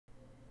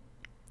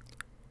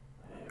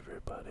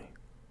everybody.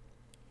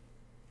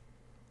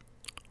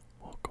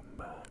 Welcome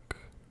back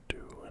to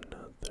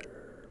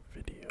another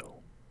video.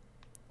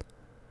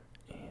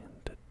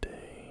 And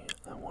today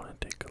I want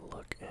to take a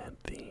look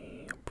at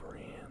the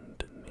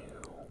brand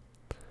new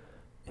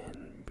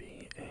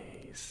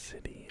NBA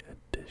City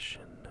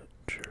Edition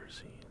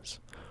jerseys.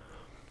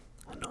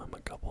 I know I'm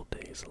a couple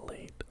days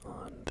late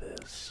on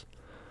this,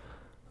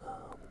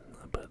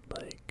 but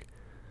like,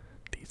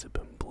 these have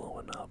been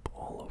blowing up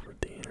all over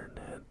the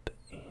internet,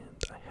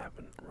 and I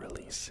haven't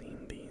really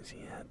seen these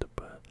yet,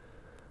 but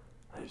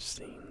I've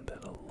seen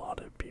that a lot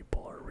of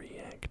people are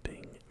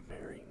reacting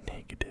very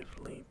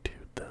negatively to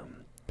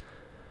them.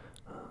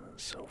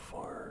 So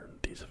far,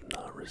 these have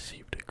not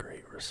received a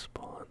great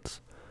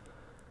response,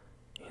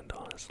 and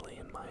honestly,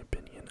 in my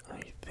opinion,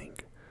 I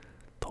think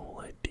the whole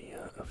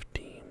idea of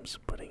teams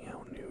putting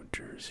out new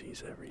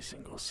jerseys every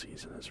single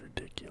season is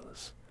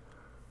ridiculous.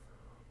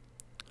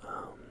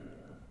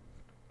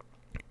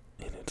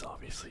 And it's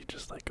obviously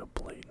just like a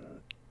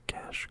blatant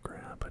cash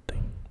grab, I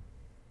think.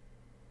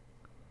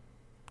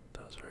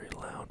 That was very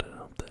loud. I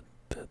hope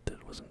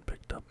that wasn't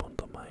picked up on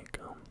the mic.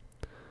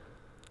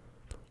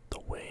 The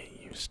way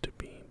it used to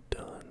be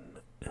done,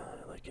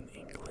 like in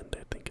England,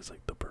 I think is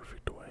like the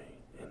perfect way.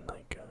 In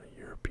like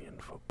European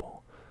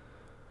football,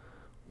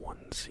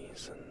 one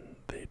season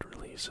they'd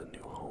release a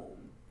new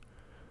home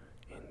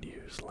and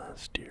use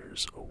last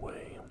year's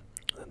away.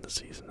 Then the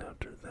season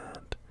after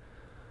that,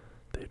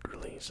 they'd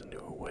release a new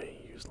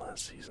away, use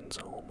last season's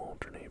home,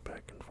 alternate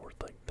back and forth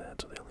like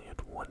that, so they only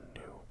had one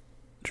new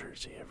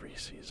jersey every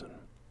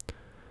season.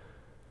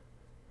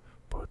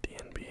 But with the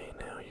NBA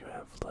now, you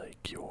have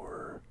like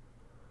your,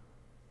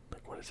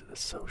 like, what is it,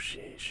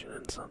 association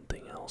and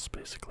something else,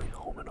 basically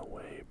home and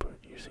away, but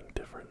using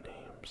different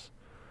names.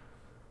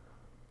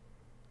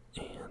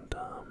 And,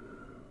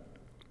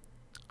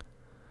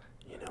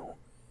 you know,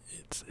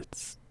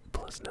 it's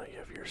plus now you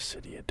have your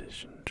city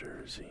edition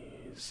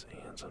jerseys,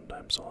 and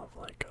sometimes I'll have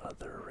like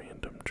other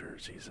random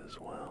jerseys as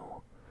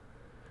well.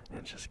 And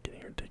it's just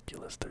getting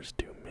ridiculous. There's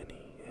too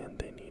many, and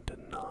they need to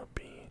not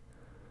be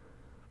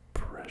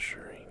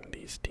pressuring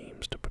these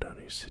teams to put out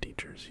new city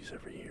jerseys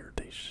every year.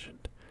 These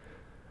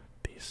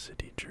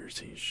city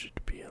jerseys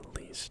should be at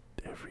least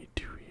every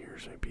 2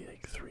 years, maybe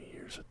like 3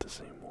 years at the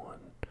same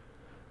one.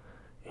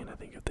 And I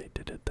think if they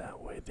did it that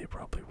way, they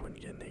probably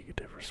wouldn't get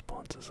negative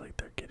responses like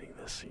they're getting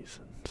this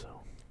season,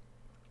 so.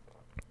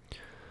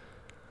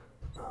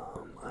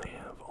 I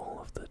have all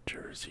of the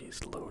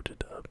jerseys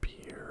loaded up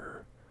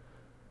here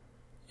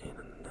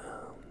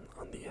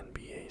on the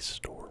NBA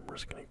store. We're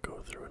just going to go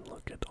through and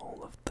look at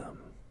all of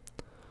them,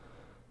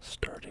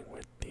 starting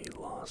with the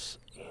Los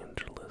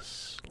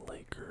Angeles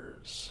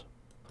Lakers.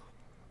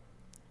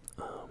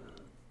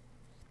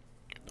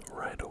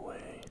 Right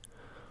away,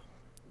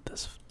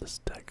 this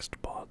text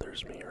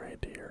bothers me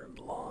right here.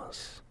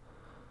 Loss.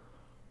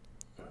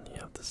 And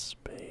you have the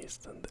space,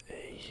 then the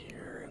A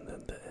here, and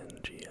then the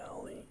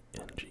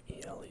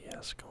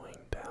NGELES going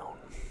down.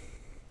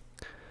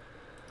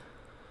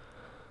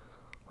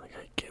 Like,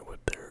 I get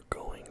what they're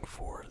going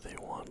for. They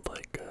want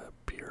like a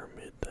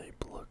pyramid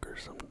type look or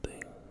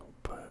something,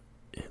 but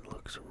it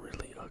looks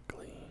really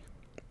ugly,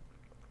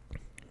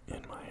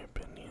 in my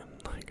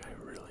opinion. Like, I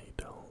really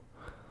don't.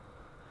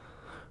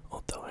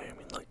 Although, I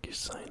mean, like, you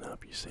sign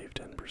up, you save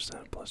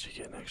 10%, plus you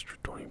get an extra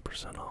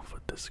 20% off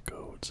with this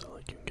code, so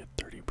like you can get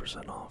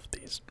 30% off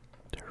these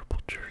terrible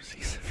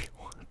jerseys if you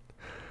want.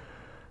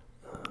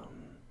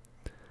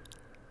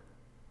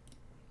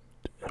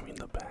 I mean,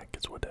 the back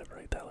is whatever,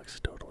 right? That looks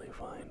totally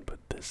fine, but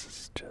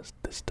this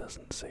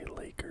doesn't say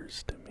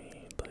Lakers to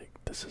me. Like,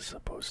 this is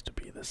supposed to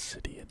be the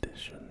city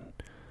edition.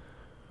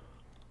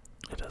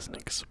 It doesn't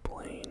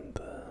explain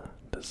the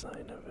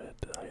design of it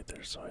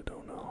either, so I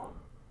don't know.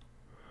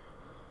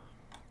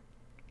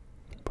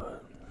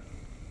 But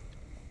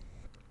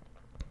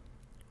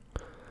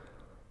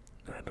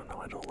I don't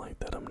know, I don't like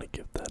that. I'm gonna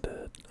give that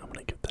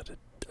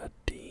a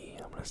D.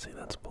 I'm gonna say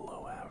that's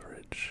below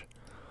average.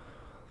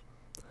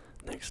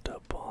 Next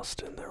up,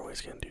 Boston. They're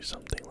always gonna do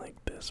something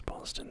like this.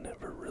 Boston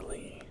never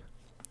really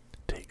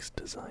takes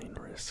design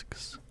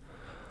risks.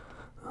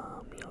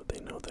 You know, they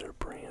know their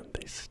brand,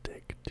 they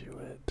stick to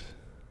it.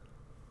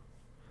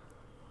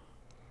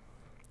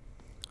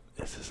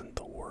 This isn't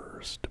the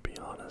worst, to be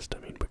honest. I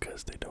mean,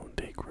 because they don't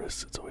take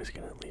risks, it's always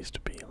gonna at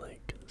least be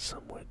like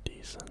somewhat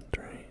decent,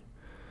 right?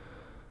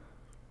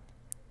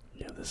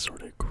 You have this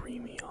sort of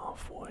creamy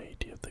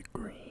off-white, you have the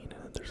green,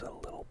 and then there's a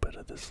little bit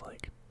of this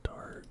like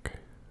dark.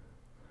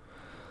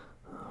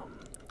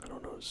 I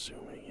don't know,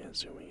 zooming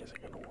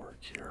isn't gonna work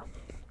here.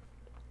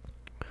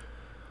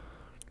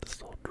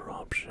 This little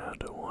drop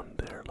shadow on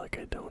there, like,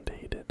 I don't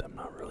hate it. I'm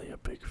not really a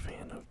big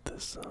fan of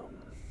this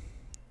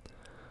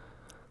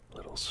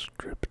little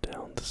strip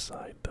down the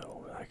side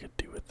though. I could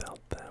do without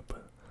that,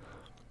 but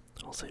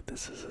I'll say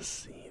this is a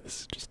C.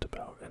 This is just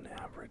about an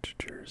average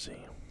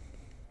jersey.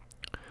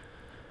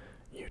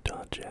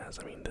 Utah Jazz,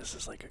 I mean, this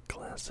is like a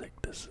classic.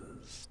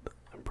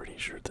 I'm pretty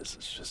sure this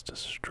is just a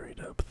straight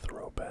up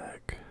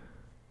throwback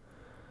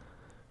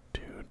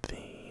to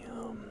the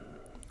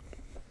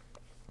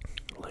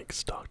like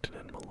Stockton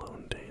and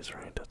Malone days,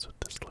 right? That's what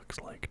this looks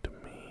like to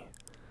me.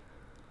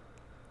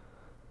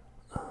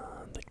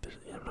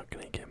 Yeah, I'm not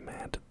gonna get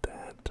mad at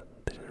that.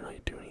 They didn't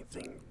really do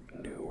anything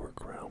new or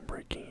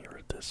groundbreaking here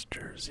with this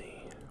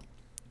jersey.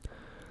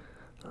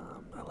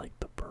 I like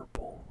the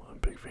purple. I'm a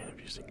big fan of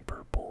using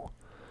purple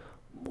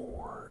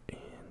more in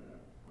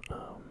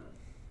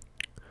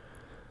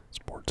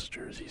sports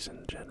jerseys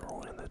in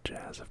general, and the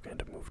Jazz have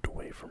kind of moved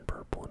away from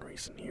purple in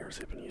recent years.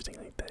 They've been using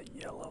like that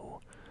yellow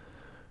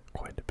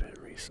quite a bit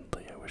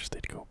recently. I wish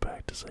they'd go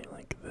back to something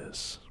like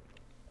this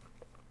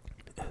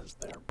as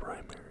their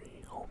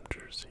primary home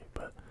jersey,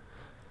 but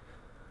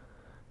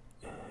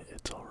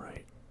it's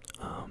alright.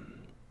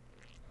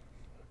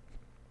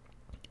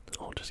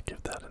 I'll just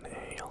give that an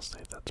A. I'll say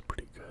that's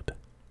pretty good.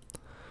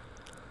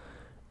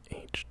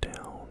 H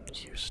down,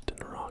 Houston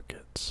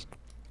Rockets.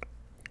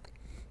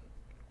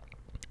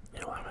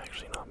 You know, I'm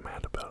actually not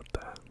mad about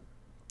that.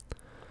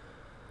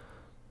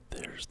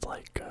 There's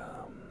like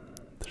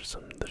there's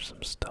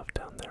some stuff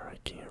down there I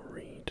can't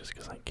read just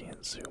because I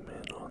can't zoom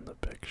in on the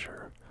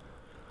picture.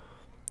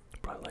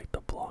 But I like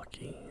the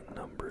blocky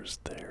numbers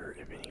there.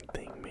 If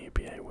anything,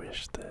 maybe I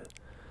wish that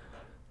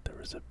there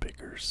was a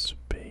bigger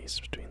space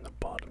between the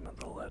bottom of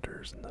the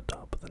letters and the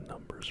top of the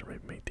numbers, or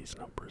maybe make these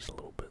numbers a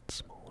little bit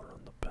smaller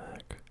on the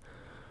back.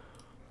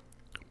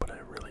 But I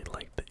really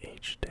like the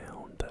H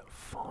down. That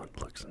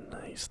font looks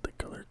nice. The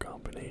color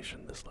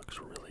combination, this looks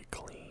really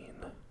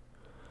clean.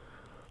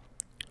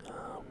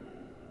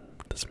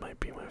 This might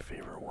be my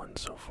favorite one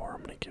so far.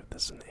 I'm gonna give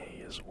this an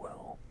A as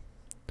well.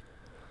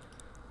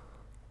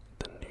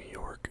 The New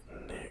York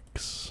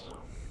Knicks.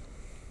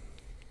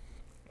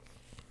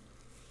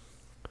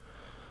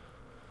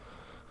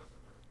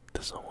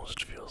 This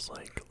almost feels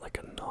like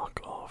a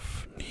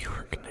knockoff New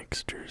York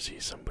Knicks jersey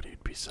somebody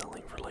would be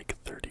selling for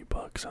like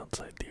 $30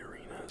 outside the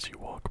arena as you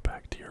walk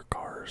back to your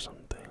car or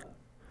something.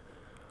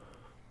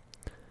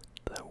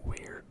 That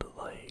weird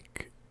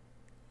like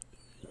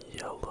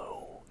yellow,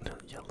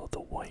 the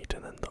white,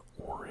 and then the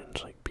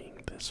orange like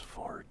being this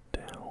far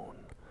down.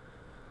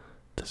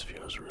 This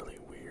feels really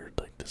weird,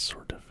 like this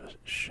sort of a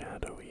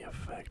shadowy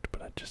effect,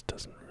 but it just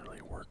doesn't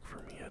really work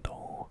for me at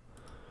all.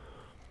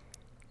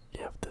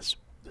 You have this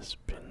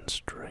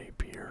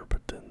pinstripe here,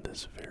 but then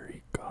this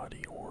very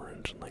gaudy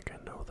orange, and like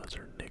I know those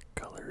are Knicks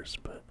colors,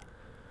 but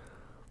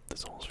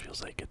this almost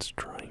feels like it's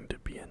trying to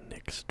be a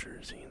Knicks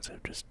jersey instead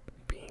of just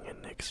being a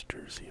Knicks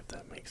jersey, if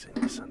that makes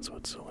any sense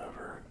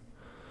whatsoever.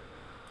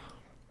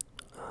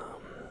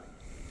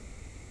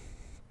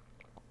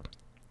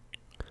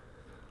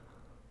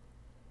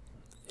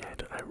 Yeah,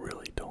 I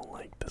really don't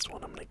like this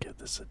one. I'm gonna give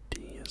this a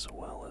D as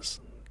well. As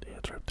yeah,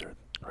 it's right there,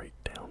 right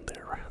down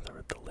there, rather,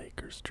 with the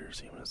Lakers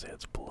jersey. I'm gonna say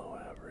it's below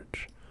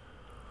average.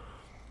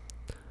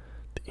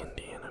 The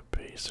Indiana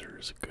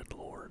Pacers, good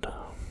lord.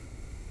 Now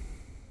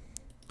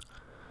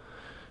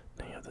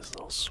you have this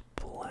little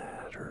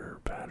splatter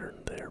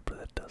pattern there, but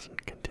that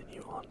doesn't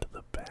continue onto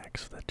the back,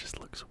 so that just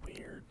looks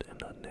weird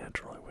and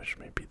unnatural. I wish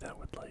maybe that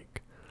would,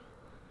 like,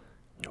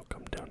 you know,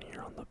 come down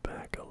here on the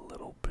back a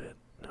little bit.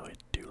 Now I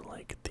do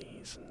like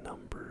these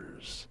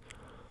numbers,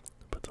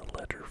 but the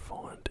letter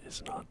font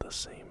is not the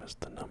same as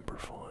the number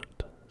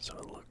font, so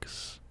it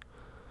looks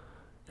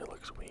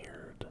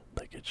weird.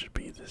 Like, it should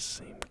be the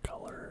same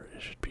color,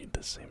 it should be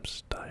the same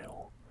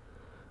style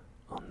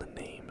on the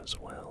name as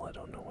well. I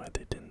don't know why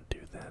they didn't do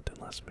that,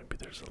 unless maybe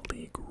there's a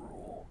league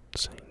rule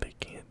saying they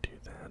can't do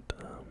that.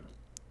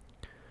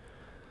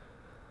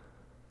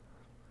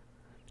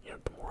 You know,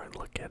 the more I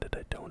look at it,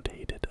 I don't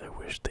hate it. I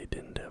wish they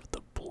didn't have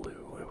the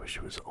blue. I wish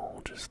it was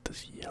all just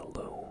this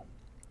yellow.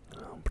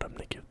 But I'm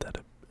gonna give that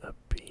a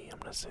B. I'm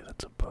gonna say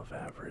that's above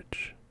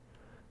average.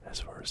 As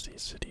far as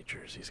these city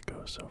jerseys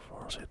go so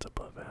far, I'll say it's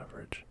above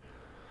average.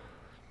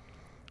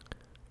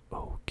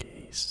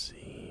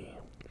 OKC.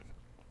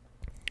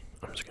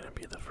 I'm just gonna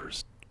be the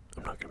first.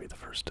 I'm not gonna be the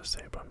first to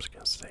say it, but I'm just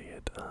gonna say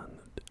it.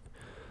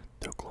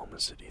 The Oklahoma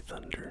City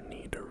Thunder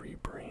need a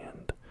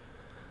rebrand.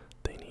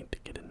 They need to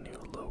get a new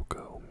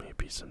logo,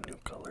 maybe some new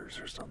colors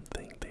or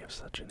something. They have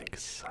such an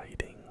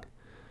exciting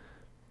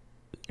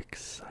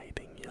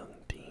young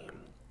team.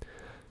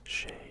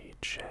 Shea,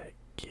 Chet,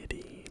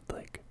 Giddy,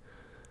 like,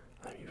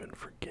 I'm even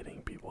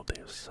forgetting people.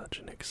 They have such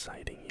an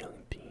exciting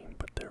young team,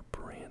 but their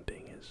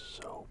branding is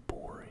so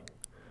boring.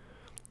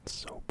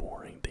 So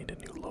boring. They need a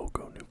new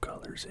logo, new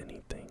colors,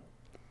 anything.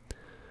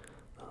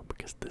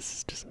 Because this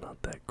is just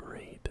not that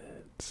great.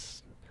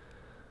 It's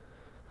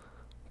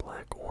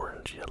black,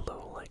 orange,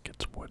 yellow, like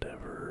it's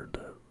whatever.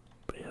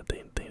 But yeah,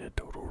 they need a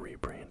total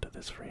rebrand to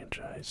this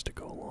franchise to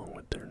go along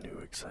with their new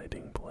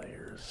exciting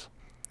players.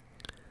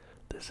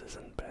 This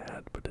isn't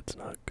bad, but it's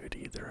not good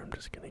either. I'm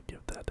just gonna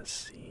give that a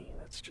C.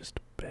 That's just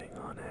bang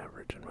on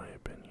average in my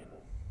opinion.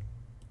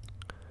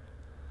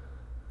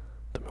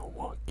 The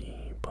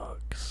Milwaukee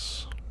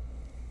Bucks.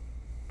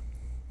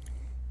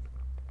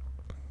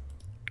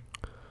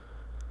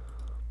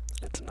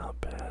 It's not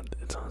bad.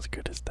 It's not as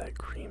good as that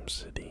Cream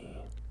City.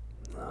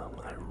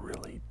 I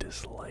really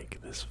dislike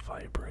this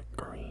vibrant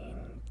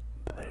green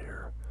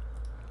there.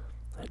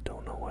 I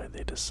don't know why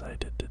they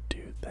decided to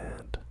do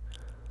that.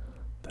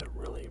 that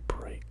really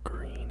bright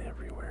green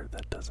everywhere.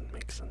 That doesn't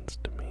make sense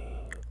to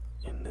me.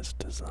 In this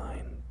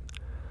design,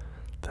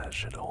 that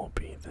should all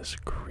be this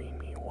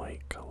creamy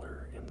white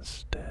color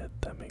instead.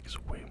 That makes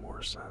way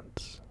more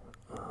sense.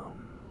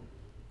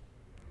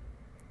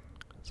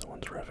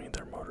 Someone's revving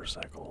their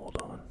motorcycle,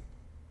 hold on.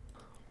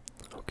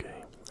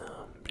 Okay,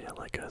 yeah,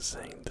 like I was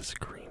saying, this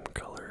cream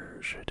color,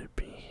 should it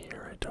be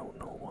here? I don't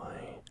know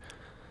why.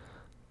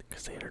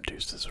 Because they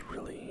introduced this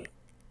really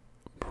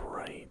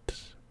bright,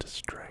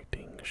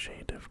 distracting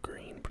shade of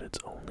green, but it's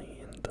only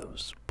in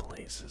those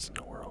places,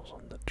 nowhere else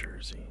on the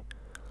jersey.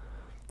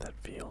 That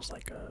feels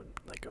like a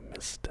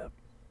misstep,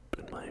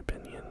 in my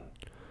opinion.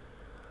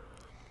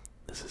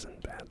 This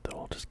isn't bad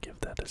though, I'll just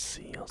give that a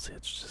C. I'll say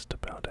it's just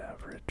about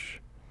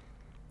average.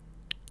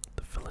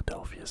 The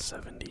Philadelphia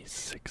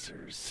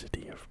 76ers,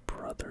 City of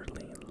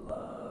Brotherly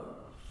Love.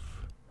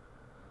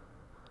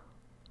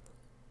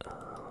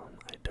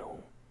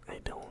 I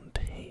don't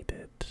hate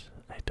it.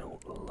 I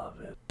don't love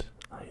it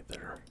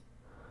either.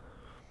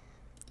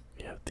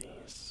 You have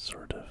these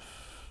sort of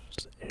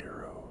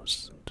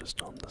arrows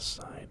just on the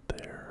side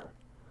there.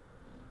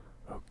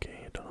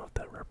 Okay, I don't know if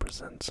that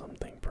represents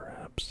something,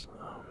 perhaps.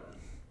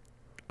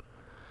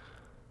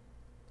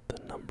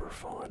 The number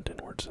font in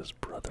where it says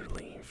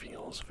brotherly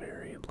feels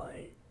very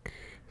like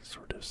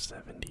sort of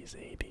 70s,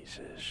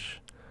 80s-ish.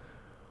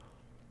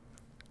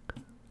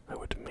 I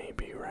would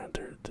maybe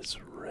rather this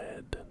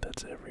red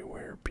that's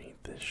everywhere be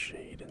this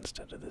shade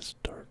instead of this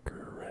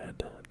darker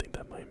red. I think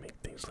that might make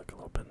things look a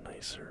little bit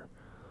nicer.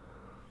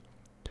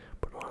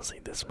 But honestly,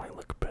 this might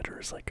look better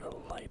as like a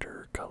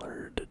lighter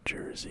colored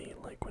jersey,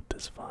 like with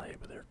this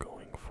vibe they're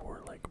going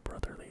for, like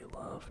brotherly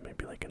love,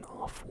 maybe like an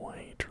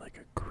off-white or like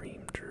a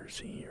cream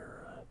jersey, or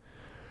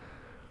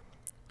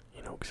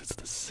you know, because it's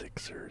the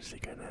Sixers, you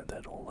kind of have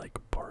that whole like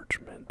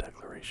parchment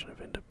Declaration of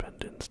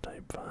Independence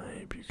type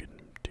vibe you can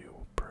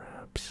do,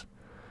 perhaps.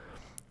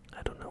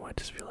 I don't know, I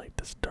just feel like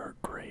this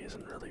dark gray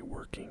isn't really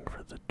working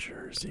for the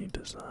jersey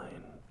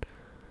design.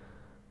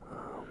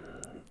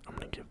 I'm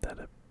gonna give that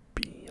a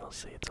B. I'll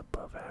say it's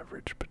above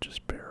average, but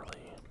just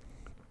barely.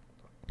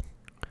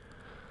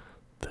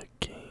 The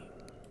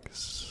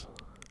Kings.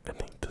 I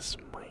think this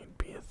might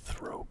be a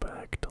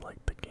throwback to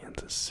like the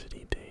Kansas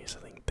City days.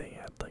 I think they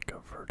had like a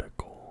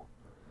vertical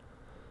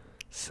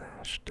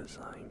sash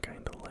design,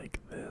 kind of like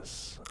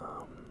this.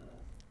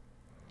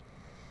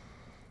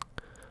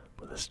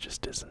 But this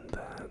just isn't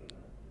that.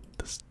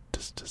 This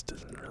just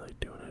isn't really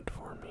doing it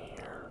for me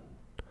here.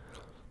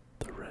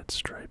 The red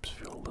stripes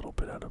feel a little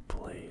bit out of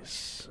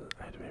place.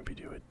 I'd maybe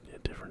do a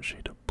different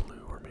shade of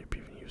blue, or maybe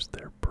even use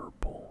their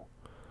purple.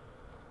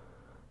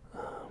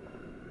 You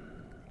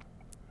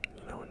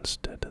know,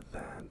 instead of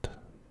that.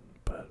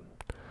 But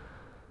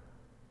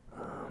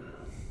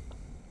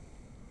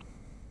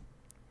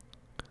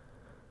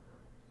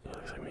yeah,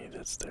 looks like maybe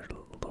that's their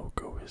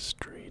logo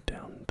history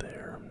down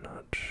there. I'm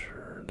not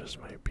sure. This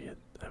might be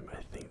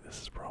I think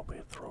this is probably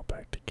a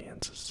throwback to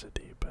Kansas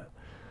City, but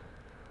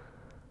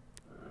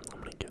I'm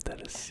gonna give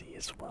that a C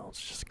as well.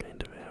 It's just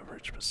kind of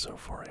average, but so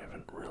far I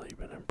haven't really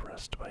been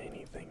impressed by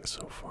anything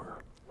so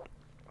far.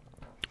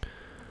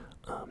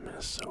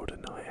 Minnesota,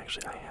 no,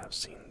 I have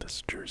seen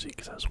this jersey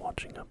because I was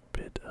watching a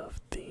bit of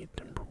the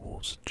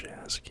Timberwolves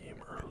Jazz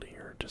game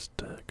earlier, just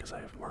because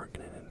I have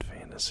Markkanen in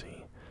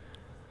fantasy.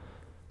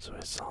 So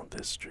I saw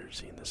this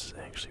jersey, and this is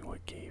actually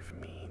what gave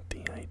me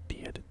the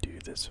idea to do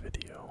this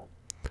video.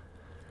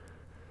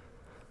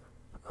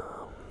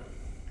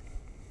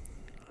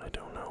 I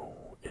don't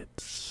know,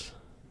 it's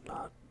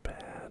not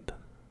bad.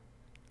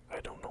 I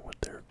don't know what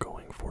they're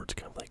going for. It's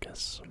kind of like a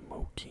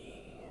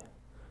smoky,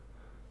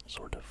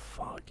 sort of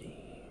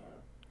foggy,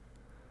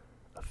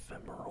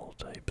 ephemeral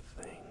type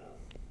thing,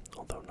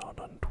 although not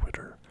on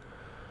Twitter.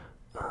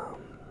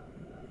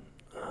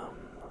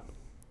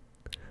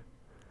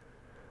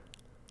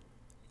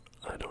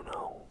 I don't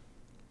know.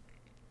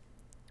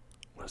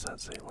 What does that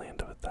say?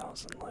 Land of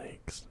 1,000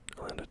 lakes.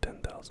 Land of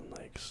 10,000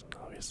 lakes.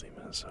 Obviously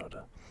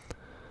Minnesota.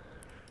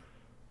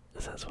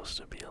 Is that supposed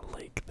to be a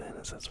lake then?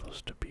 Is that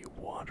supposed to be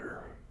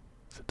water?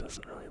 Because it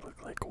doesn't really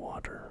look like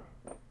water.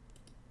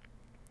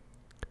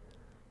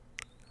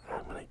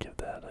 I'm gonna give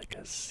that like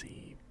a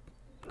C.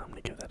 I'm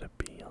gonna give that a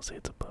B. I'll say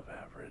it's above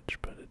average,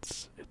 but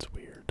it's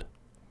weird.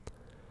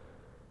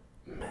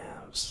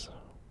 Mavs.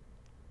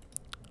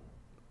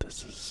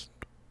 This is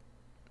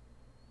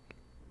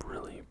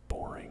really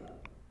boring.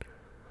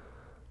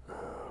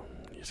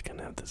 You're just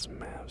gonna have this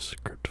Mavs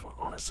script.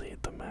 Honestly,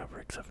 the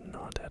Mavericks have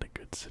not had a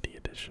good City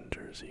Edition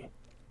jersey.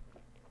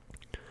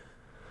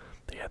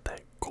 They had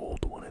that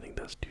gold one, I think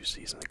that was 2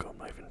 seasons ago. I'm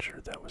not even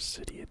sure that was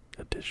City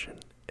Edition.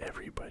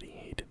 Everybody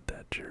hated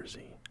that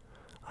jersey.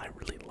 I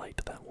really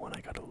liked that one.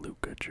 I got a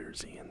Luka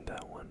jersey in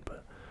that one,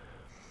 but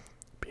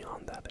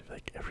beyond that, I feel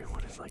like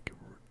everyone is like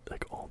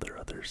all their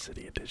other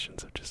City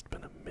Editions have just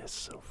been a miss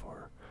so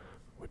far,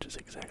 which is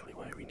exactly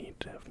why we need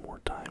to have more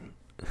time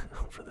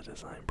for the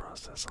design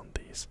process on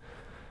these.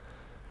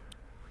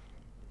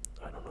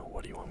 I don't know,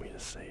 what do you want me to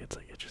say? It's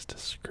just a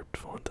script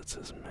font that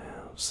says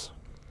Mavs.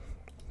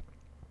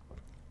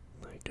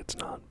 Like, it's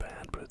not not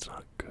bad, but it's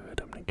not good.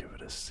 I'm gonna give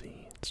it a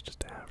C. It's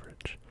just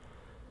average.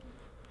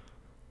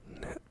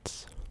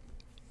 Nets.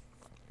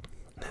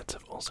 Nets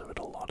have also had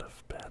a lot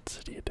of bad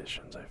city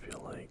editions, I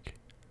feel like.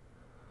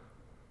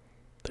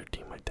 Their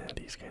Team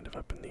Identity's kind of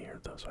up in the air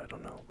though, so I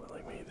don't know, but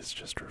like maybe this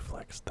just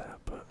reflects that,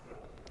 but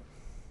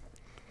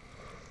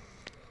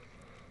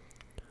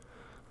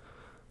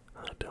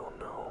I don't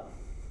know.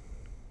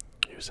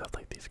 You just have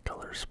like these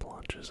color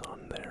splotches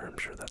on there. I'm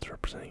sure that's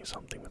representing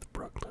something with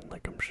Brooklyn,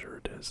 like I'm sure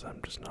it is.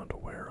 I'm just not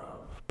aware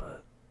of,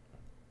 but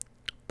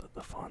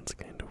the font's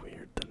kind of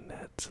weird. The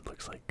Nets, it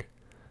looks like,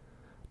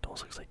 it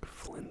almost looks like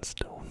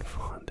Flintstone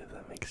font, if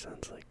that makes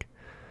sense. Like,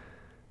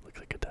 looks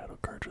like a title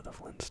card for the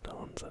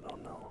Flintstones. I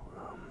don't know.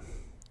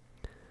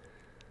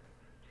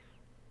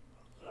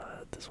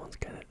 This one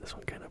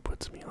kind of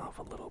puts me off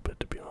a little bit,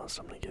 to be honest.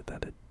 I'm gonna give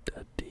that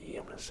a D.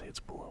 I'm gonna say it's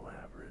below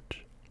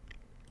average.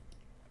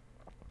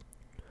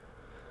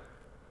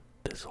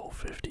 This whole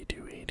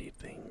 5280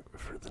 thing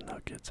for the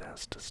Nuggets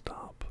has to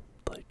stop.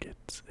 Like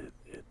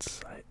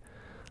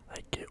I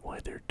get why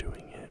they're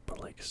doing it, but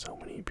like so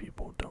many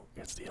people don't.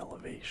 It's the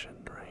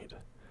elevation, right?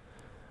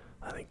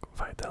 I think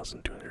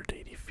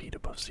 5,280 feet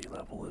above sea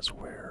level is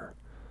where,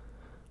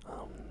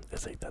 I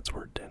think that's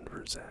where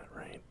Denver's at,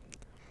 right?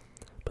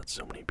 But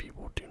so many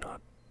people do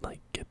not, like,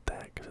 get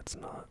that because it's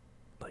not,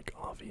 like,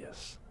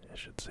 obvious. I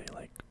should say,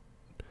 like,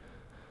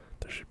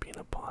 there should be an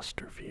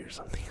apostrophe or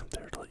something up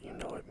there to let you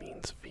know it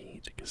means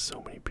feet, because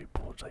so many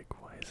people are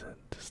like, why is that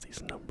just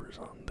these numbers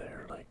on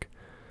there? Like,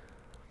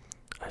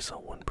 I saw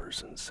one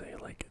person say,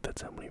 like,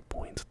 that's how many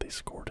points they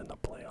scored in the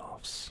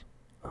playoffs,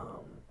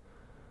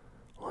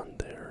 on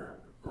their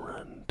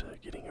run to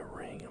getting a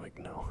ring. I'm like,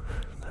 no,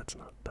 that's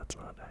not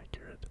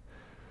accurate.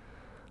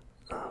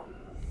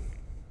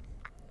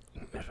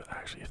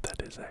 If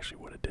that is actually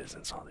what it is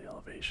and saw the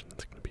elevation,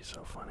 it's gonna be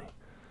so funny.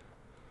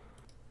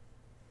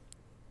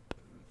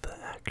 The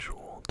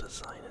actual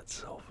design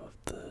itself of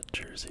the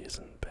jersey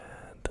isn't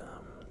bad.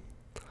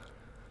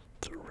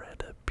 It's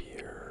red up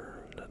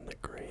here and then the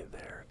gray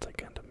there. It's like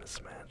kind of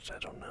mismatched. I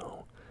don't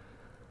know.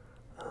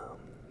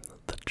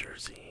 The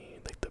jersey,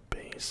 like the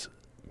base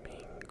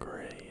being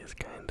gray, is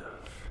kind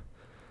of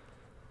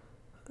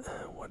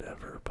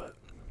whatever, but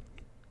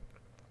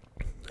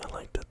I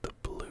like that the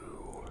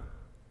blue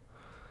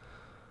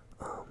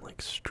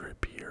like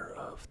strip here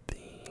of the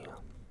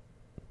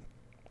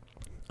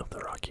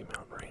Rocky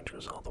Mountain Range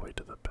goes all the way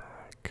to the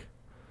back.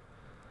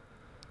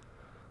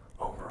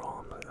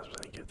 Overall, I'm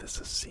gonna give this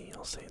a C.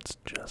 I'll say it's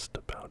just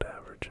about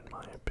average in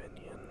my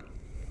opinion.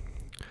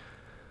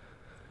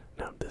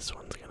 Now this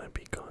one's gonna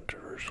be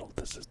controversial.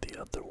 This is the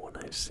other one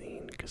I've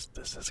seen, because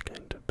this has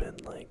kind of been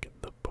like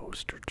the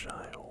poster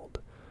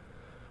child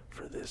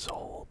for this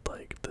whole,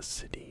 like, the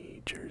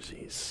city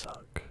jerseys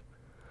suck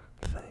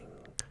thing.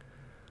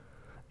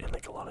 And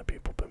like a lot of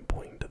people have been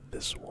pointing to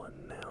this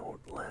one now.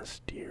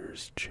 Last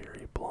year's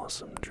Cherry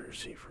Blossom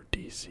jersey for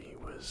DC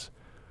was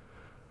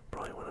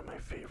probably one of my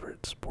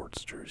favorite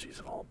sports jerseys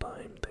of all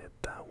time. They had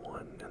that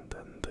one, and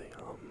then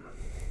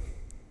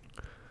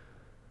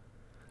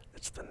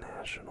it's the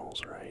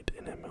Nationals, right?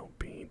 In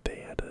MLB, they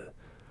had a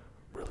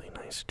really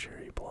nice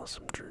Cherry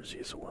Blossom jersey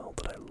as well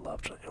that I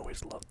loved. I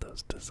always loved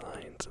those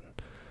designs,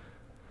 and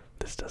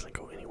this doesn't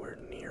go anywhere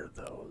near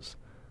those.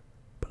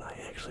 But I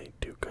actually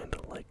do kind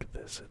of like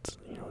this. It's,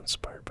 you know,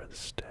 inspired by the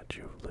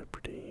Statue of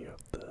Liberty,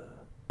 of the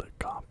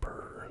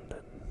copper, and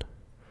then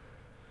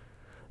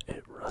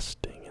it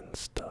rusting and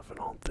stuff and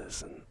all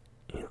this, and,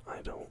 you know,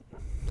 I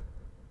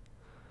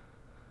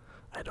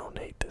don't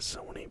hate this.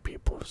 So many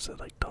people have said,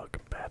 like, talk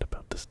bad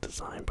about this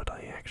design, but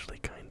I actually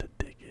kind of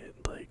dig it.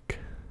 Like,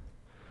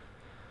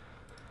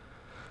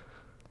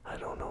 I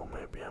don't know,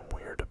 maybe I'm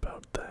weird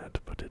about that,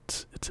 but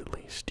it's at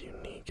least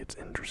unique, it's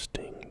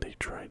interesting. They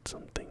tried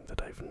something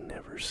that I've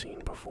never seen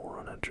before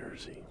on a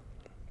jersey.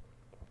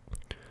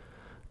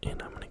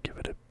 And I'm gonna give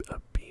it a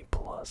B+.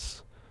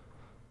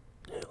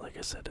 Yeah, like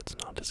I said, it's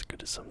not as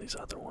good as some of these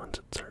other ones.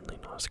 It's certainly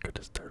not as good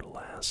as their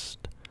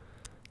last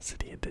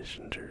City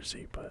Edition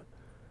jersey, but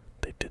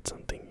they did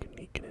something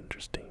unique and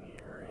interesting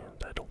here,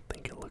 and I don't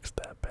think it looks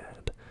that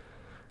bad.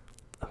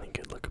 I think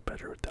it'd look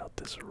better without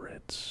this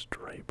red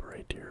stripe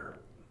right here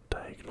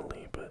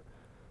diagonally, but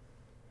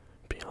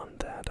beyond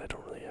that, I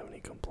don't really have any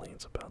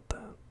complaints about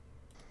that.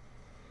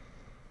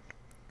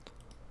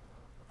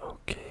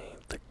 Okay,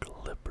 the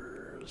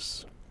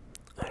Clippers.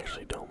 I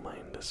actually don't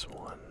mind this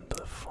one.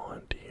 The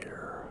font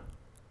here,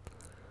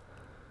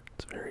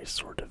 it's very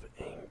sort of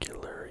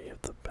angular. You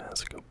have the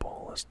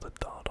basketball as the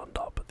dot on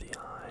top of the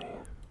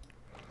eye.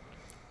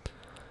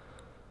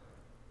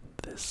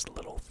 This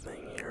little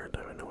thing here, I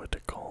don't know what to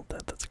call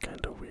that. That's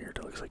kind of weird.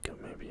 It looks like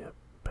maybe a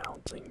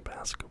bouncing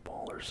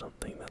basketball or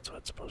something. That's what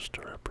it's supposed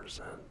to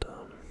represent.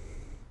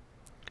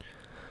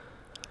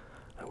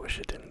 I wish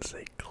it didn't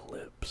say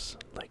Clips.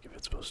 Like, if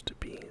it's supposed to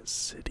be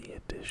city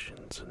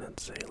editions, and then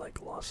say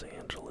like Los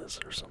Angeles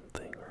or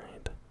something,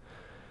 right?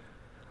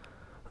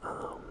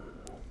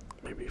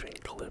 Maybe even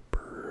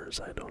Clippers.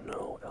 I don't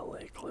know,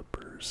 LA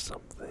Clippers,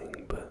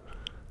 something. But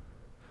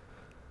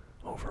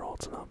overall,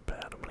 it's not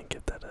bad. I'm gonna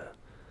give that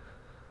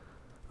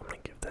I'm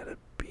gonna give that a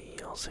B.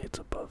 I'll say it's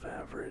above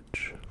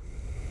average.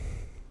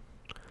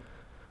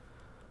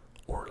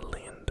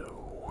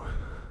 Orlando.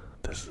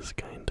 This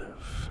kind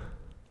of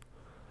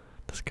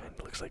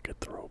looks like a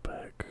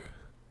throwback.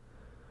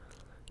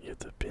 You have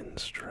the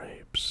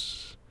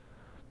pinstripes.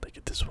 Like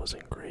if this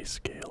wasn't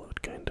grayscale, it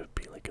would kind of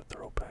be like a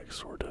throwback,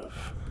 sort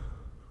of.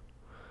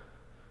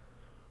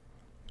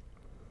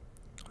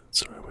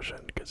 So I wish I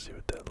could see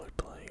what that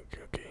looked like.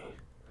 Okay.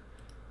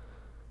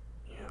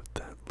 You have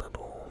that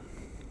little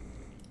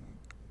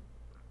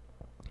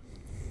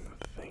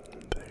thing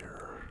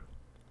there.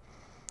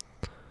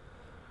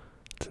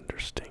 It's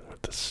interesting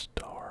with the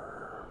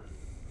star.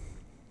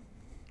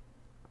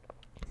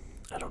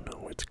 I don't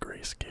know, it's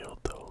grayscale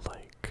though,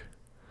 like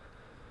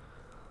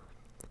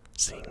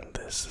seeing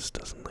this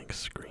doesn't like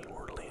scream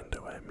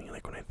Orlando at me.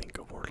 Like when I think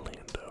of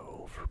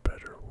Orlando, for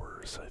better or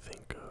worse, I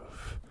think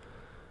of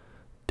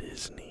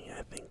Disney,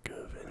 I think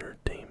of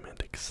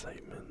entertainment,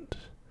 excitement.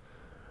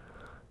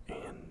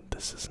 And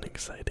this isn't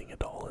exciting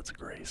at all, it's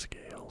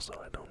grayscale, so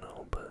I don't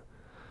know, but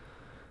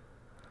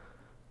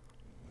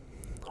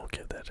I'll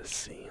give that a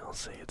C. I'll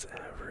say it's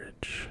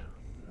average.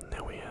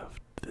 Now we have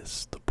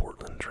this, the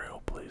Portland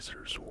Trail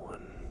Blazers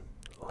one.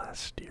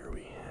 Last year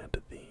we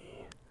had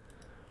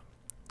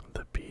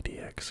the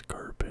PDX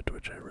carpet,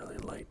 which I really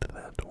liked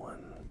that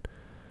one.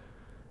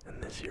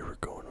 And this year we're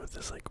going with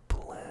this like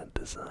plaid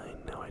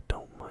design. Now I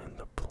don't mind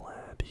the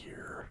plaid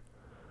here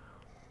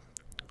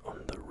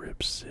on the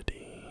Rip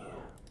City,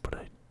 but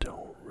I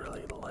don't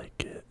really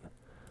like it.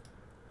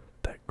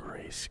 That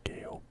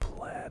grayscale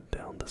plaid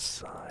down the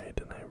side,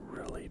 and I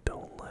really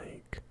don't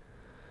like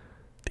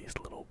these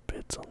little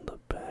bits on the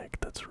back.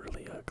 That's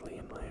really ugly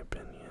in my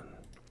opinion.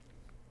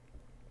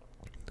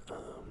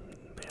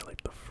 Yeah,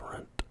 like the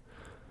front.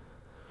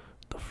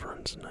 The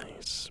front's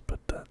nice, but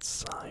that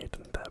side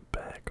and that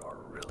back are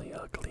really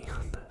ugly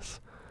on this.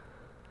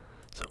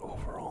 So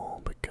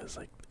overall, because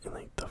like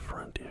the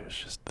front here is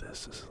just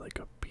this is like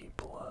a B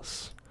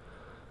plus,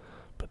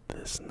 but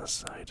this and the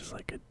side is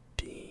like a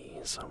D.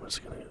 So I'm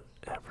just gonna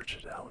average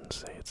it out and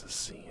say it's a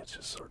C. It's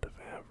just sort of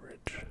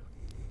average.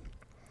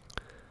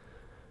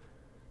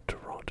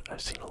 Toronto,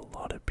 I've seen a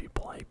lot of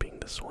people hyping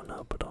this one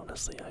up, but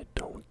honestly I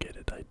don't get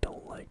it. I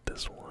don't like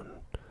this one.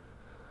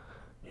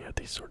 You have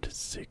these sort of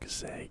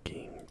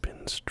zigzagging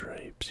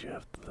pinstripes. You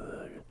have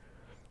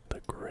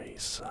the gray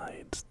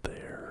sides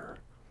there.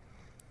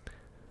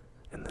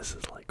 And this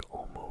is like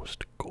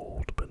almost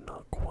gold, but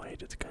not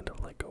quite. It's kind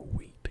of like a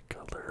wheat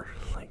color,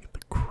 like the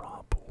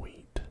crop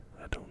wheat.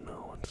 I don't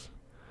know.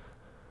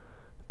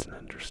 It's an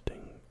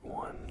interesting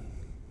one.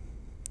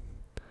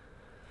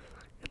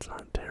 It's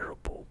not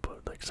terrible,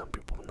 but like some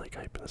people have been like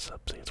hyping this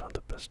up, saying it's one of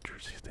the best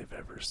jerseys they've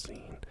ever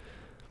seen.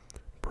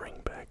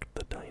 Bring back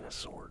the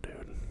dinosaur,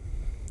 dude.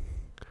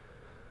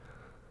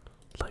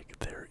 Like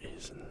there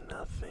is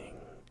nothing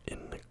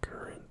in the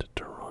current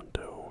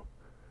Toronto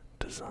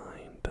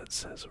design that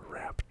says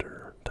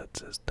raptor, that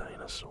says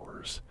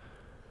dinosaurs.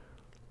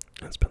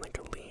 And it's been like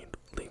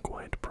a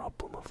league-wide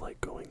problem of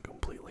like going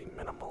completely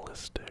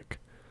minimalistic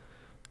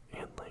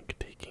and like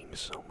taking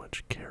so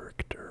much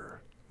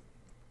character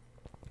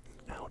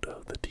out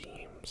of the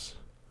teams.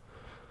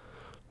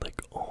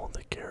 Like all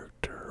the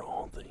character,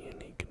 all the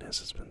uniqueness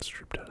has been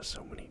stripped out of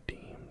so many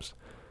teams,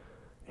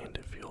 and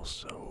it feels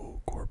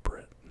so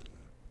corporate.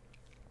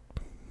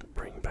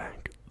 Bring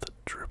back the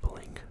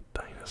dribbling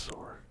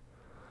dinosaur.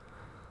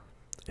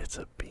 It's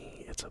a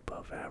B, it's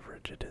above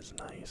average, it is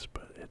nice,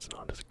 but it's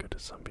not as good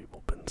as some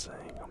people have been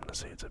saying. I'm gonna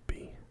say it's a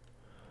B.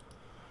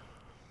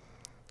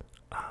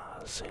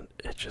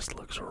 It just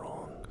looks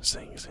wrong.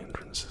 Saying San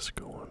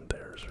Francisco on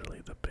there is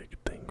really the big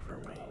thing for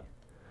me.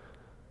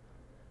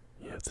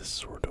 You have this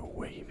sort of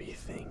wavy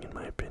thing, in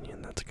my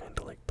opinion, that's kind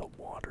of like the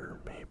water,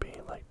 maybe,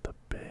 like the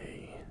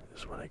bay,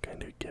 is what I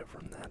kind of get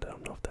from that. I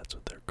don't know if that's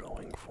what they're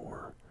going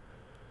for.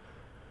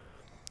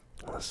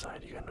 On the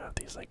side, you're gonna have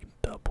these like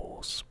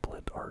double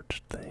split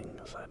arch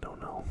things. I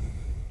don't know.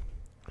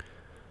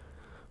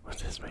 What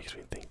this makes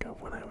me think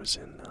of when I was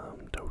in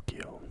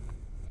Tokyo.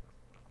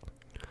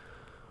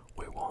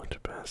 We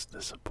walked past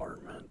this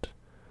apartment,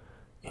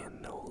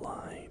 and no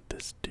lie,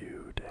 this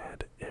dude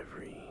had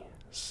every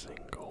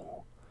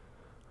single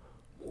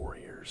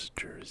Warriors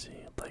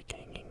jersey like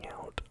hanging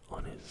out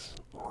on his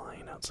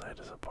line outside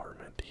his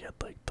apartment. He had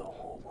like the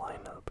whole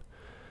lineup.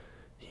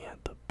 He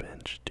had the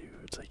bench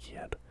dudes, like he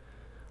had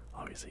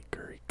obviously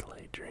Curry,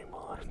 Clay,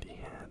 Draymond, he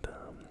had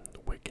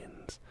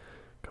Wiggins,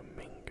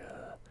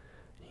 Kuminga,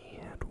 he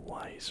had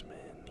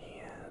Wiseman, he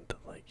had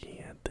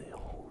the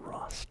whole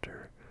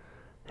roster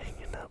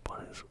hanging up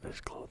on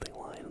his clothing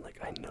line. Like,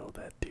 I know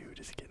that dude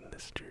is getting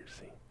this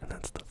jersey, and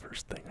that's the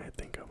first thing I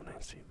think of when I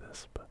see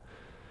this, but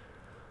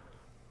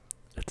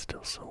it's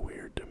still so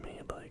weird to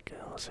me. Like,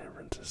 San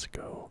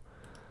Francisco,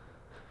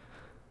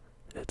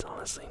 it's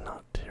honestly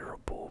not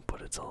terrible,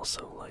 but it's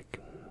also like,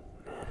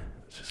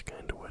 it's just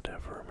kind of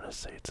whatever. I'm gonna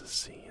say it's a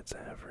C, it's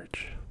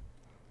average.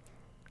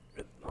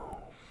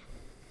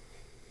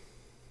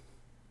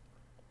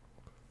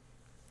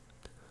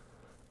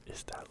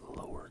 Is that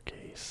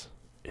lowercase?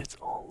 It's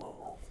all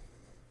low.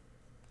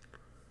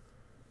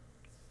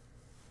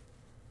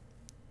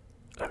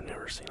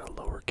 seen a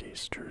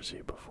lowercase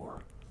jersey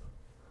before.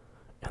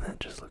 And that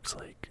just looks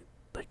like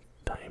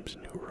Times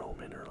New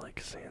Roman or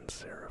like sans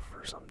serif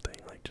or something,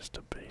 like just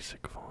a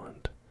basic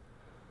font.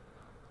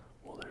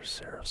 Well,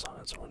 there's serifs on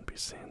it, so it wouldn't be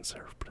sans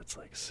serif, but it's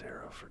like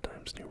serif or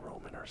Times New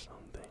Roman or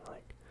something,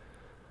 like.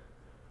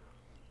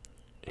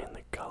 And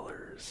the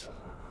colors,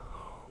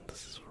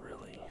 this is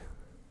really.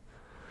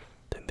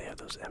 Didn't they have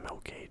those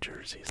MLK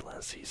jerseys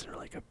last season, or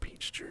like a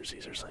peach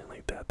jerseys or something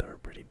like that were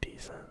pretty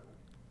decent?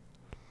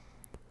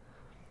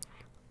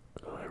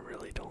 Oh, I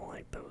really don't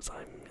like those.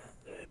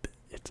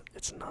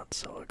 It's not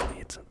so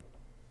ugly.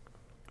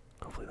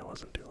 Hopefully that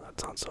wasn't too loud.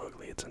 It's not so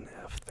ugly. It's an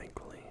F,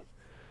 thankfully.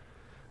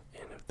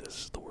 And if this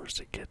is the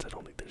worst it gets, I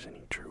don't think there's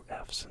any true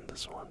Fs in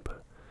this one,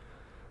 but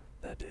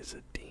that is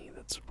a D.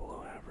 That's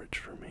below average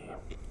for me.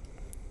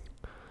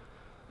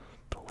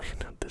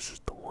 This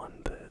is the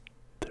one that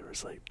there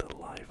was like the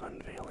live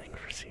unveiling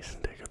for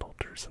season ticket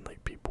holders and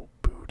like people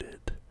booed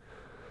it.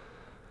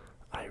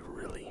 I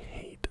really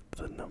hate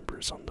the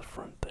numbers on the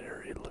front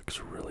there. It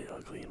looks really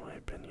ugly in my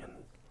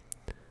opinion.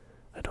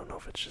 I don't know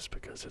if it's just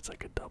because it's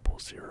like a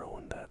 00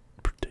 and that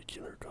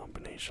particular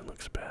combination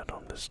looks bad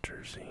on this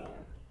jersey.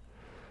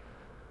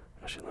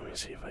 Actually, let me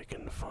see if I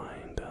can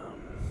find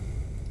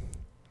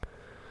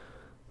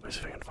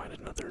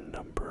another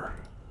number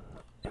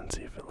and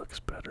see if it looks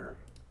better.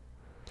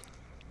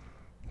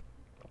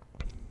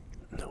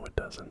 No, it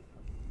doesn't.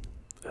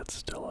 It's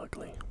still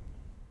ugly.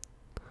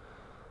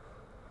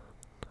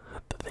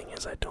 The thing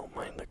is, I don't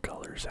mind the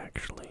colors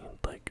actually.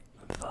 Like,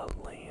 the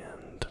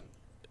land,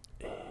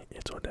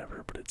 it's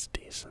whatever, but it's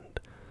decent.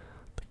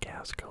 The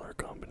cast color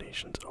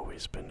combination's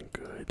always been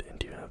good,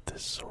 and you have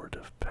this sort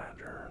of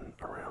pattern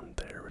around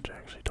there, which I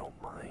actually don't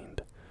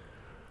mind.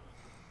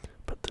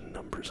 But the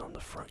numbers on the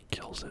front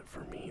kills it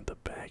for me. The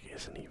back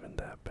isn't even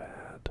that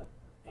bad,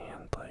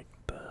 and like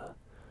the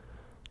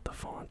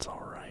font's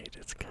alright.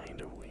 It's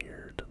kind of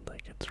weird.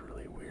 Like, it's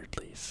really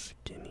weirdly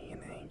skinny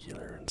and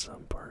angular in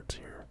some parts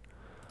here.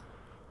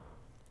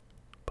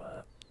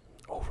 But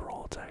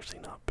overall, it's actually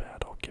not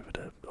bad. I'll give it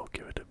a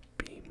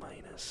B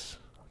minus.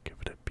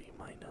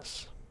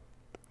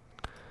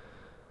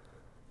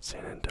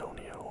 San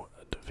Antonio,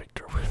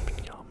 Victor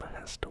Wembanyama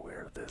has to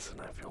wear this,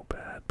 and I feel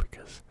bad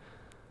because,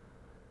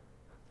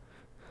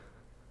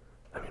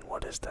 I mean,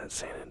 what is that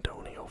San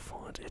Antonio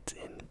font? It's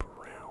in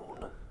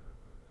brown.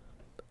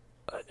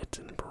 It's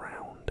in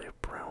brown. They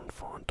have brown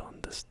font on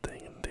this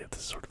thing, and they have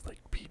this sort of like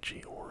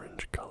peachy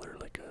orange color,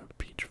 like a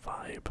peach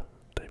vibe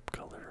type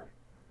color.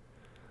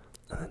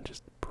 And then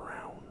just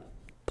brown.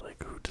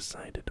 Like, who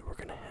decided we're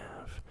gonna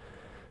have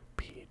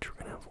peach,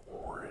 we're gonna have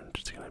orange,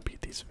 it's gonna be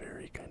these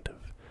very kind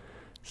of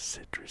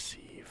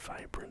citrusy,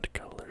 vibrant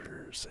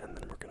colors, and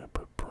then we're gonna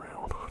put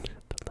brown on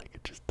it. Like,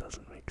 it just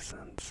doesn't make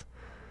sense.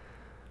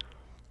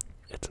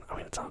 I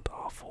mean, it's not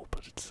awful,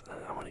 but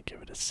I'm gonna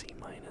give it a C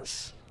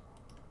minus.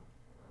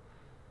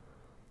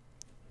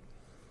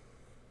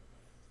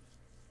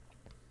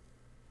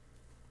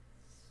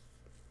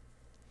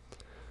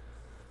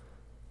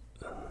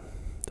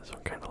 This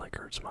one kind of like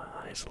hurts my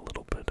eyes a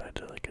little bit. I had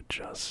to like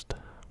adjust.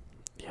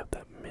 You have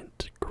that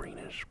mint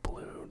greenish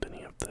blue, then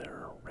you have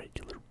their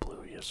regular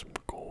blue, you have some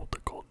gold, the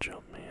gold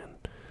jump man.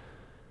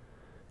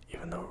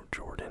 Even though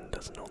Jordan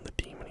doesn't own the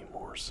team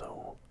anymore,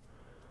 so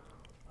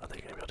are they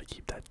gonna be able to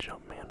keep that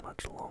jump man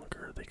much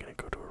longer? Are they gonna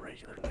go to a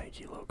regular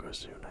Nike logo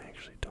soon? I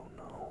actually don't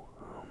know.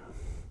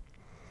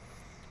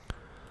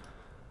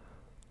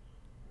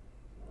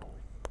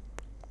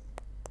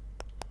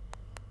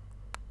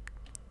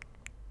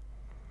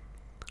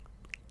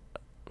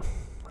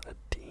 A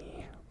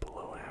D,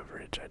 below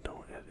average. I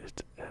don't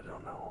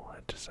know.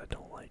 I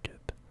don't like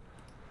it.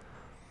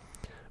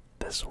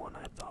 This one,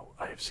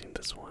 I've seen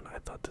this one. I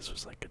thought this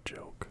was like a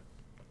joke.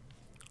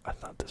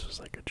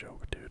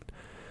 Dude.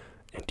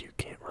 And you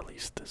can't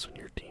release this when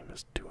your team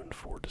is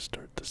 2-4 to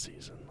start the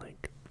season.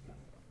 Like,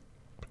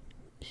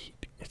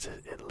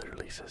 it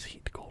literally says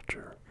heat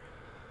culture.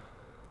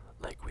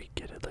 Like, we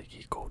get it, like,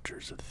 heat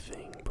culture's a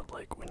thing, but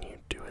like, when you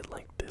do it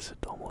like this,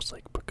 it almost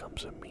like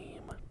becomes a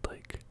meme.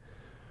 Like,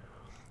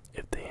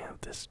 if they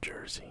have this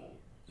jersey,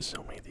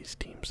 so many of these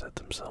teams set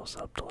themselves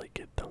up to like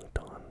get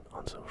dunked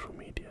on social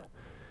media.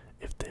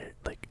 If they're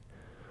like,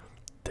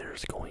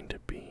 there's going to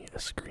be a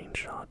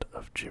screenshot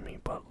of Jimmy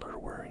Butler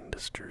wearing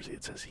this jersey.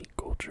 It says heat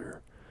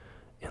culture,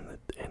 and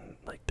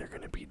like they're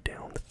gonna be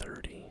down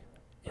 30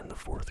 in the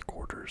fourth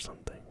quarter or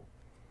something.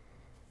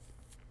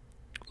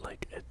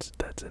 Like,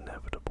 that's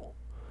inevitable.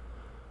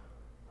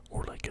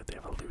 Or like if they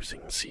have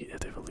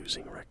a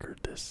losing record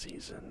this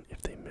season,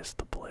 if they miss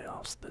the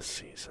playoffs this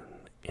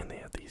season, and they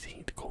have these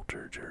heat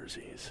culture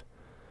jerseys,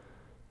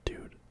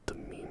 dude, the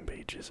meme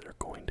pages are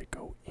going to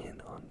go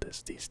in on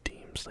this. These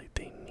teams, like,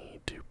 they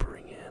need to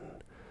bring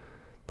in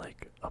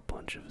like a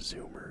bunch of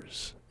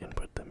Zoomers and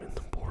put them in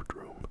the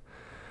boardroom,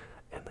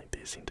 and like they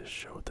just need to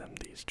show them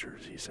these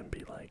jerseys and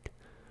be like,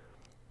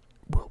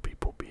 will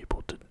people be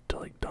able to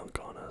like dunk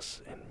on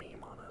us and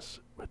meme on us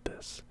with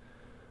this?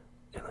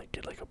 And like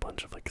get like a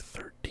bunch of like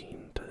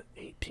 13 to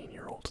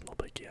 18-year-olds, and they'll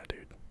be like, yeah,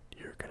 dude,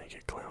 you're gonna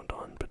get clowned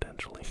on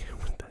potentially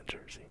with that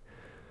jersey.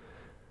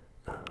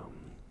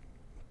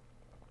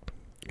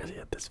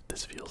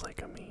 this feels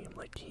like a meme,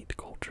 like heat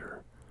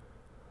culture.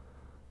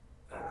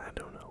 I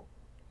don't know.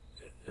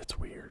 It's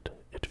weird.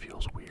 It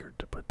feels weird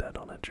to put that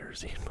on a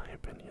jersey, in my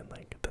opinion.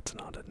 Like, that's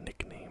not a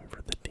nickname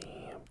for the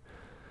team.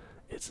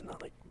 It's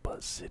not like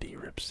Buzz City,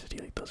 Rip City.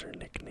 Like, those are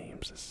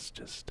nicknames. This is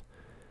just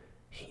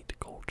heat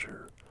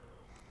culture.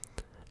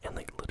 And,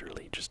 like,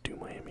 literally just do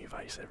Miami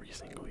Vice every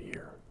single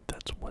year.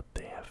 That's what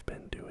they have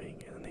been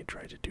doing. And then they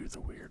try to do the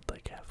weird,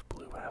 like, half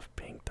blue, half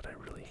pink that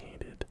I really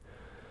hated.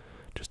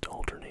 Just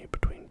alternate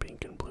between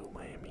pink and blue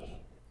Miami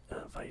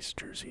Vice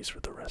jerseys for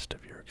the rest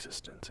of your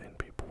existence, and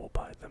people will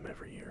buy them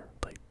every year.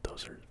 Like,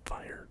 those are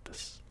fire.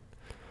 This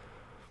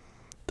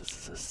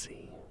is a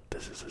C.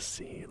 This is a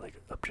C. Like,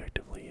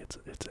 objectively,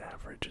 it's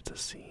average. It's a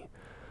C.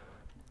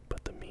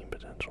 But the meme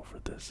potential for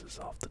this is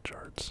off the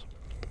charts.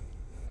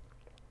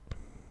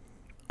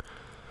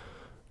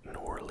 New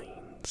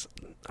Orleans.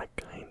 I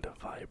kind of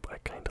vibe. I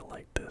kind of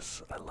like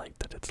this. I like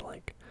that it's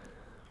like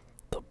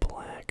the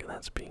black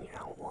that's being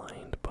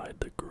outlined by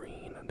the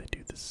green, and they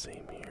do the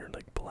same here,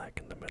 like black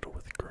in the middle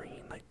with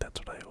green. Like, that's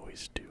what I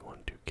always do on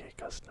 2K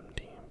custom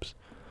teams.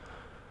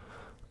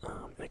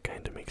 It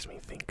kind of makes me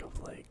think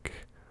of like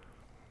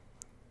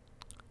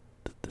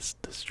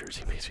this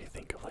jersey makes me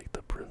think of like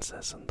the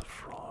Princess and the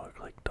Frog,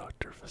 like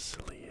Dr.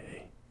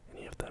 Facilier, and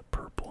you have that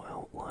purple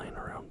outline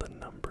around the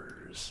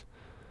numbers.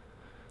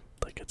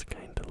 Like, it's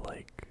kind of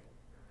like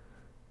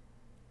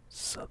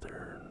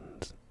southern,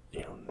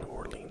 you know, New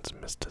Orleans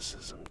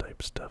mysticism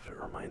type stuff. It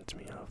reminds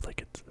me of,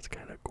 like, it's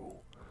kind of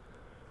cool.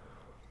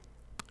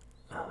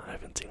 I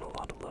haven't seen a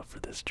lot of love for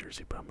this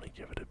jersey, but I'm gonna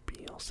give it a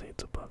B. I'll say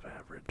it's above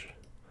average.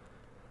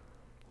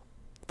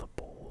 The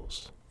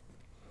Bulls.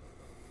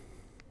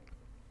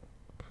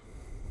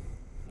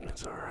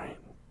 It's alright.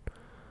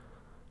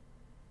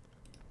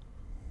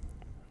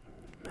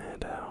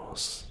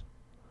 Madhouse.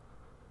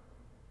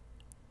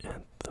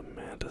 And the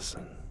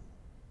Madison.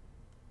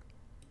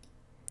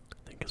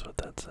 I think is what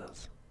that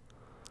says.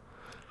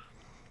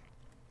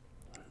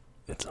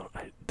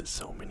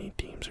 So many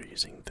teams are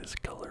using this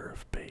color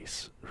of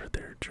base for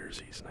their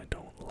jerseys, and I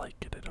don't like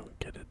it. I don't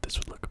get it. This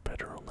would look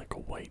better on like a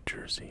white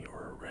jersey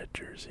or a red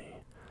jersey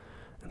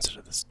instead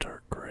of this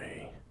dark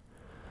gray.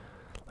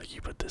 Like,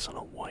 you put this on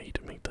a white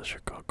and make the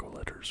Chicago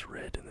letters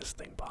red, and this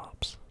thing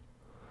pops.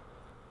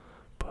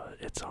 But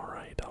it's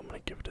alright. I'm gonna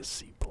give it a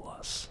C+.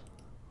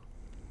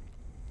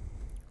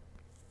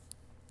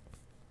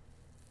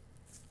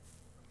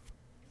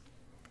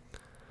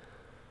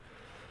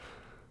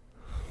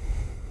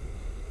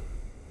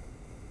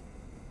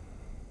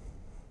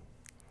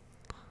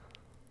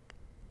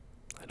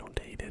 I don't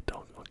hate it.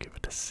 I'll give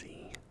it a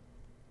C.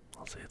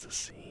 I'll say it's a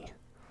C.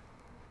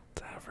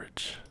 It's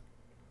average.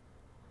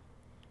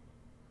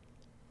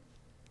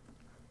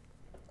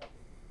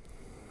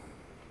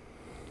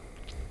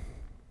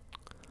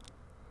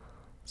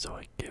 So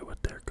I get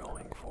what they're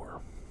going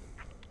for.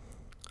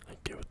 I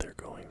get what they're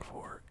going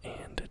for,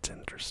 and it's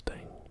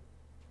interesting.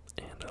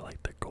 And I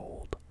like the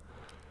gold.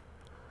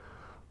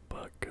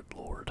 But good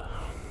lord.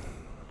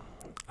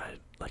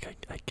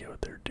 I get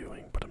what they're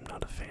doing, but I'm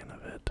not a fan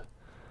of it.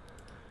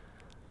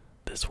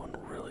 This one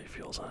really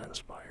feels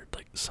uninspired.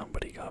 Like,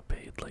 somebody got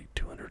paid like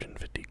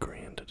 250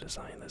 grand to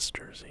design this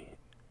jersey.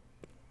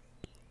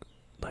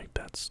 Like,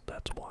 that's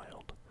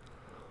wild.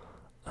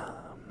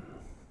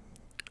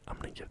 I'm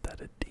gonna give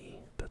that a D.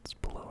 That's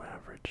below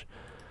average.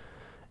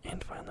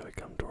 And finally we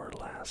come to our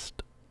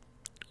last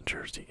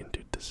jersey, and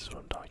dude, this is what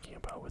I'm talking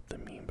about with the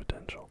meme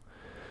potential.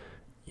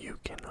 You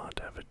cannot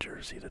have a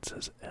jersey that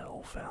says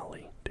L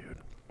Valley, dude.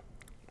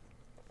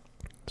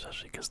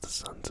 Especially because the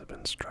Suns have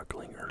been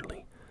struggling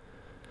early.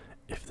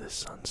 If this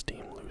Suns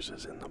team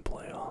loses in the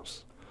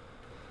playoffs,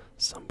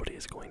 somebody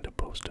is going to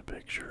post a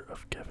picture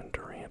of Kevin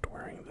Durant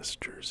wearing this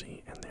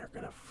jersey, and they're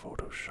going to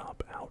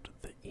Photoshop out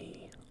the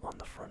E on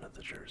the front of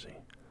the jersey.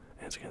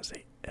 And it's going to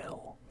say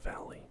L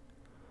Valley.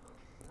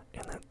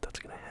 And that's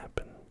going to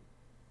happen.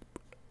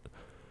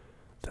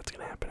 That's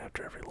going to happen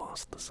after every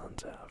loss the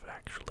Suns have,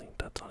 actually.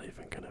 That's not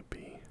even going to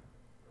be...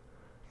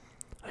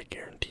 I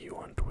guarantee you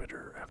on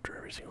Twitter, after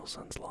every single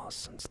Suns loss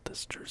since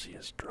this jersey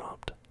is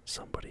dropped,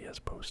 somebody has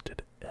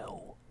posted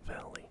L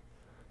Valley.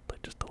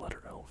 Like, just the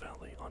letter L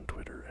Valley on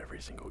Twitter every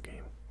single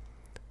game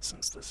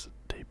since this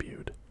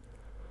debuted.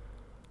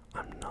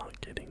 I'm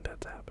not kidding,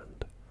 that's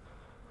happened.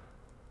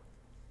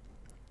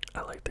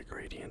 I like the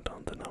gradient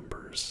on the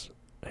numbers.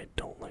 I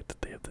don't like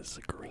that they have this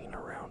green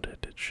around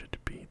it. It should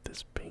be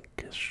this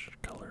pinkish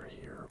color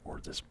here, or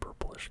this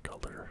purplish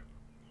color.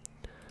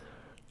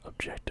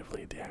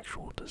 Objectively, the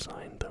actual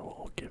design, though,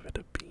 I'll give it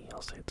a B.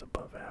 I'll say it's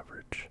above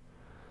average.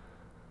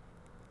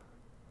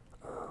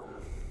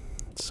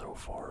 So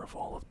far, of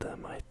all of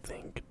them, I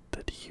think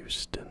that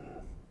Houston,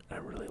 I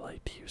really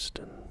liked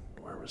Houston.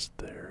 Where was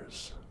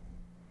theirs?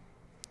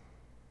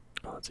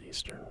 Oh, it's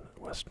Eastern,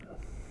 Western.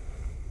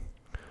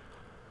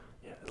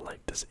 Yeah, I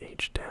like this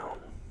H down.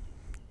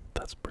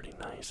 That's pretty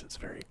nice. It's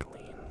very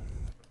clean.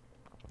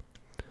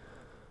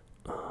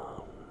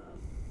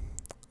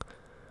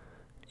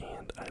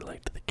 And I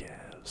liked the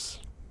Cavs.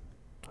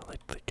 I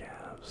liked the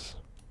Cavs.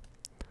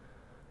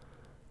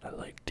 I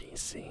like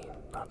DC.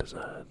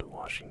 not as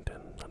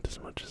Washington, not as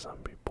much as some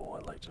people.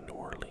 I liked New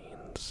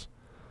Orleans.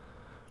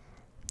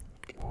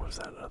 What was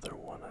that other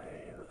one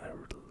I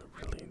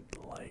really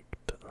liked?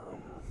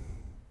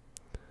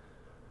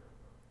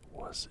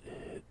 Was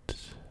it?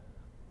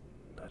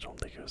 I don't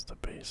think it was the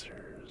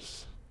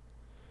Pacers.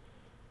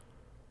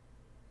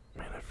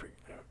 Man, I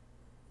forget.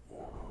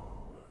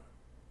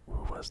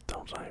 Who was?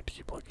 Don't I have to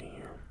keep looking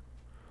here?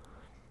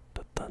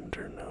 The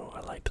Thunder, no.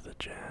 I liked the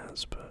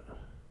Jazz, but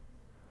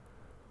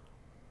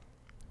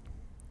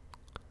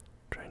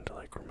trying to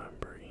like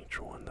remember each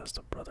one. That's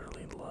the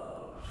brotherly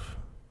love.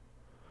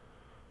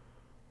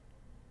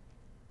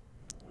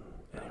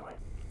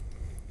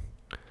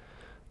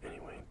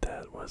 Anyway,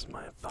 that was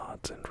my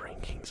thoughts and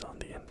rankings on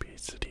the NBA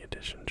City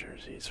Edition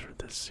jerseys for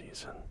this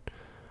season.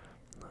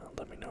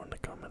 Let me know in the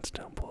comments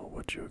down below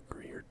what you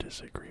agree or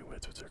disagree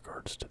with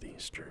regards to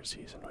these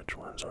jerseys and which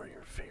ones are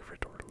your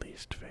favorite or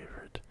least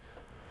favorite.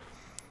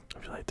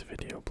 If you liked the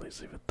video,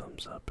 please leave a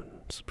thumbs up and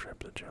subscribe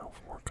to the channel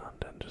for more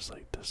content just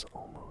like this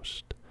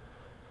almost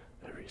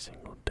every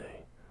single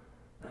day.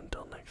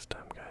 Until next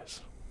time,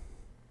 guys.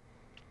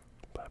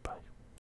 Bye bye.